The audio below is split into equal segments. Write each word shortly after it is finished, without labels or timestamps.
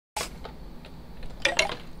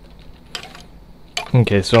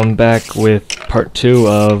Okay, so I'm back with part 2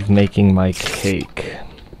 of making my cake.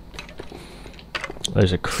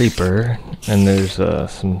 There's a creeper, and there's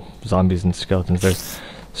some zombies and skeletons. They're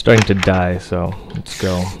starting to die, so let's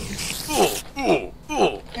go.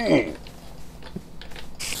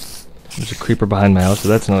 There's a creeper behind my house, so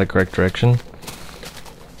that's not the correct direction.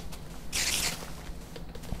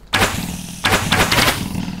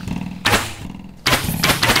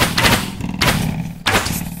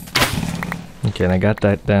 Okay, and I got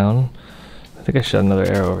that down. I think I shot another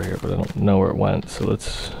arrow over here, but I don't know where it went, so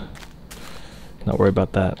let's not worry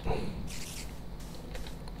about that.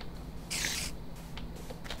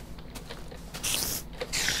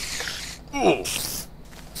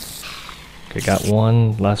 Okay, got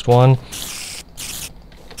one, last one.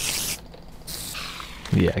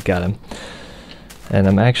 Yeah, I got him. And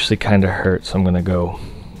I'm actually kind of hurt, so I'm gonna go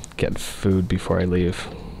get food before I leave.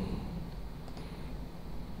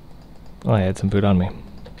 Oh, I had some food on me.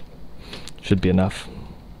 Should be enough.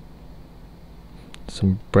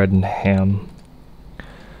 Some bread and ham.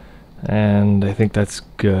 And I think that's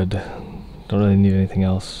good. Don't really need anything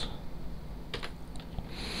else.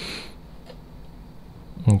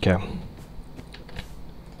 Okay.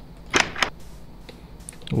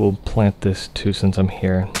 We'll plant this too since I'm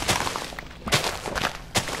here.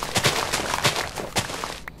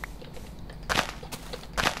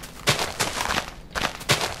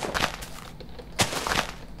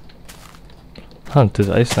 Huh, does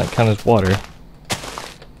ice not count as water?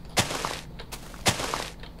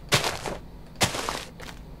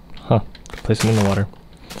 Huh, place them in the water.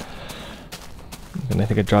 And I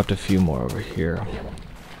think I dropped a few more over here.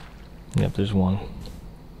 Yep, there's one.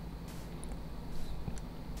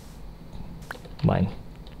 Mine.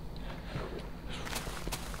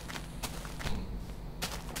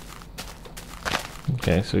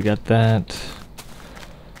 Okay, so we got that.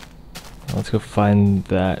 Let's go find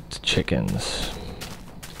that chickens.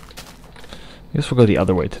 I guess we'll go the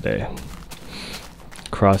other way today.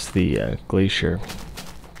 Across the glacier.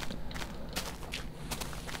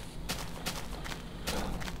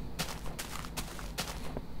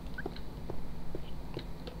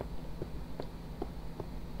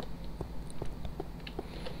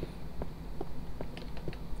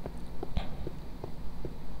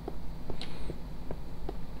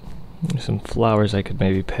 There's some flowers I could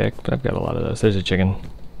maybe pick, but I've got a lot of those. There's a chicken.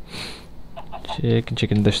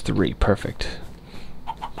 Chicken, there's 3, perfect.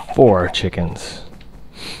 4 chickens.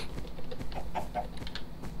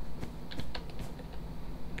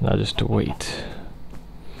 Now just to wait.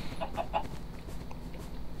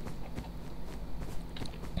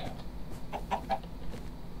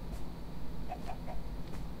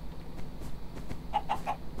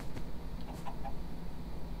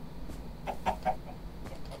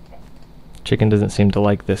 Chicken doesn't seem to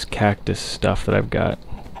like this cactus stuff that I've got.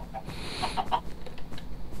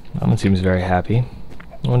 That one seems very happy.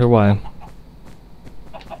 I wonder why.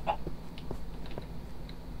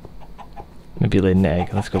 Maybe laid an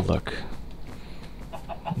egg. Let's go look.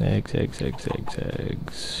 Eggs, eggs, eggs, eggs,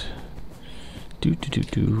 eggs. Do do do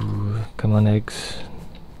do. Come on, eggs.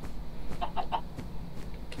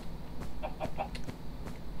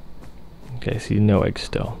 Okay, I see no eggs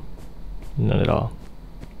still. None at all.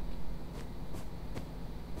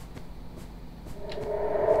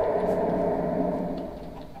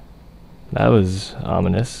 That was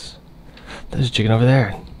ominous. There's a chicken over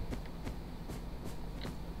there.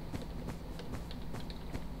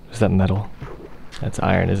 Is that metal? That's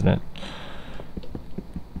iron, isn't it?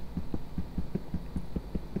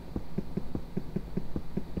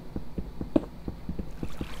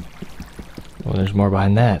 Well, there's more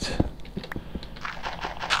behind that.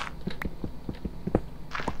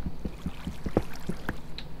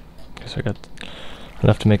 Guess I got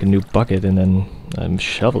enough to make a new bucket and then a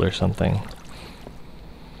shovel or something.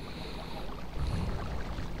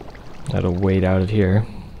 Gotta wade out of here.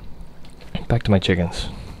 Back to my chickens.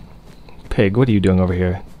 Pig, what are you doing over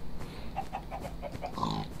here?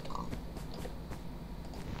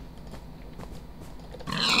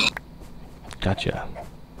 Gotcha.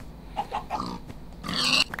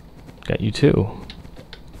 Got you too.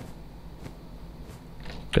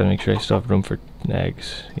 Gotta make sure I still have room for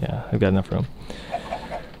eggs. Yeah, I've got enough room.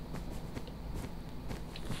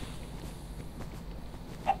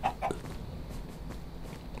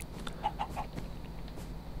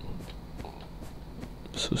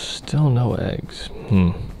 So still no eggs.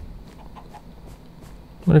 I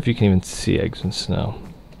wonder if you can even see eggs in snow.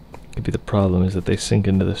 Could be the problem is that they sink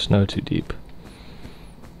into the snow too deep.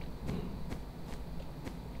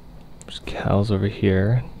 There's cows over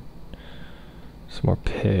here. Some more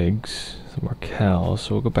pigs. Some more cows.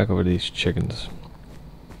 So we'll go back over to these chickens.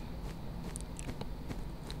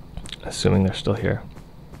 assuming they're still here.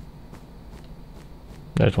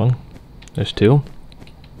 There's one. There's two.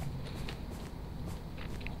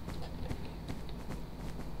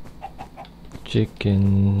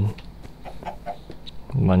 Chicken.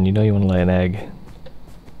 Come on, you know you want to lay an egg.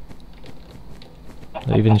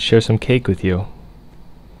 I'll even share some cake with you.